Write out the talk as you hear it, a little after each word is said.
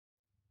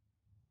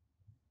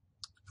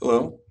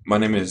Hello, my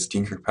name is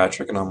Dean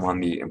Kirkpatrick, and I'm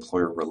on the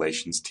Employer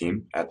Relations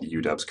team at the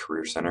UW's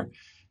Career Center.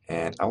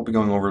 And I will be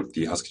going over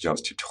the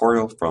HuskyJobs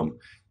tutorial from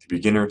the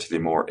beginner to the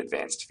more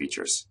advanced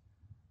features.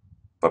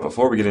 But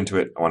before we get into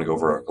it, I want to go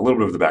over a little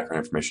bit of the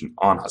background information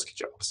on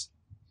HuskyJobs.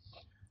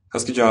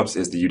 HuskyJobs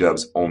is the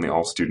UW's only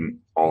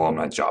all-student,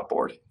 all-alumni job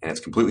board, and it's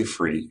completely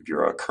free if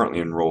you're a currently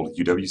enrolled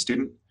UW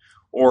student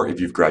or if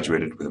you've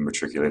graduated with a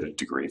matriculated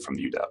degree from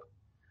the UW.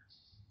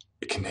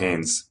 It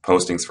contains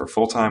postings for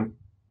full-time,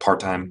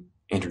 part-time,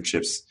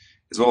 internships,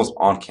 as well as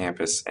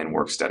on-campus and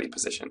work-study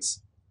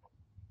positions.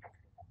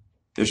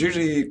 There's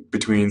usually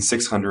between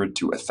 600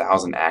 to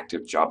 1,000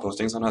 active job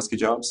postings on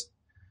HuskyJobs.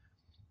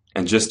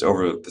 And just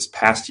over this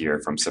past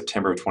year, from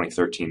September of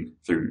 2013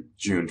 through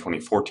June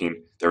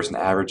 2014, there was an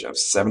average of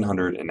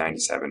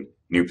 797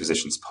 new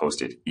positions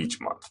posted each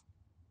month.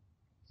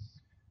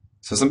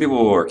 So some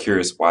people are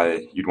curious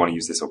why you'd want to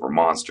use this over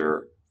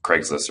Monster,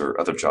 Craigslist, or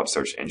other job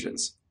search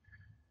engines.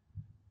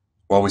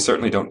 While we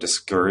certainly don't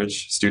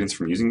discourage students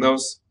from using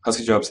those,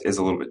 HuskyJobs is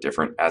a little bit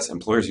different as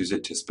employers use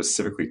it to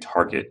specifically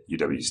target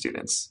UW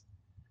students.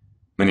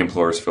 Many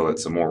employers feel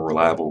it's a more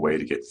reliable way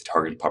to get the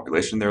targeted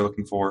population they're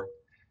looking for,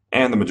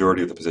 and the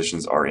majority of the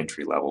positions are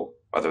entry level,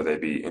 whether they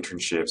be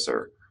internships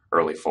or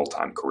early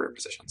full-time career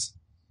positions.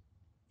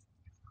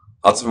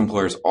 Lots of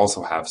employers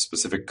also have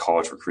specific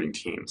college recruiting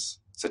teams,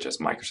 such as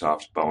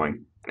Microsoft,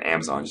 Boeing, and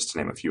Amazon, just to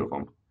name a few of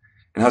them.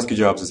 And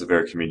HuskyJobs is a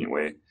very convenient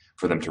way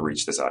for them to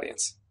reach this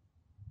audience.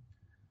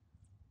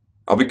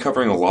 I'll be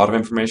covering a lot of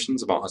information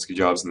about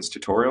HuskyJobs in this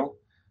tutorial,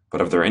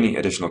 but if there are any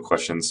additional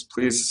questions,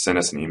 please send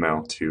us an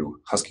email to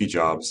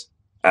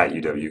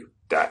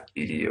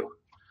huskyjobs@uw.edu.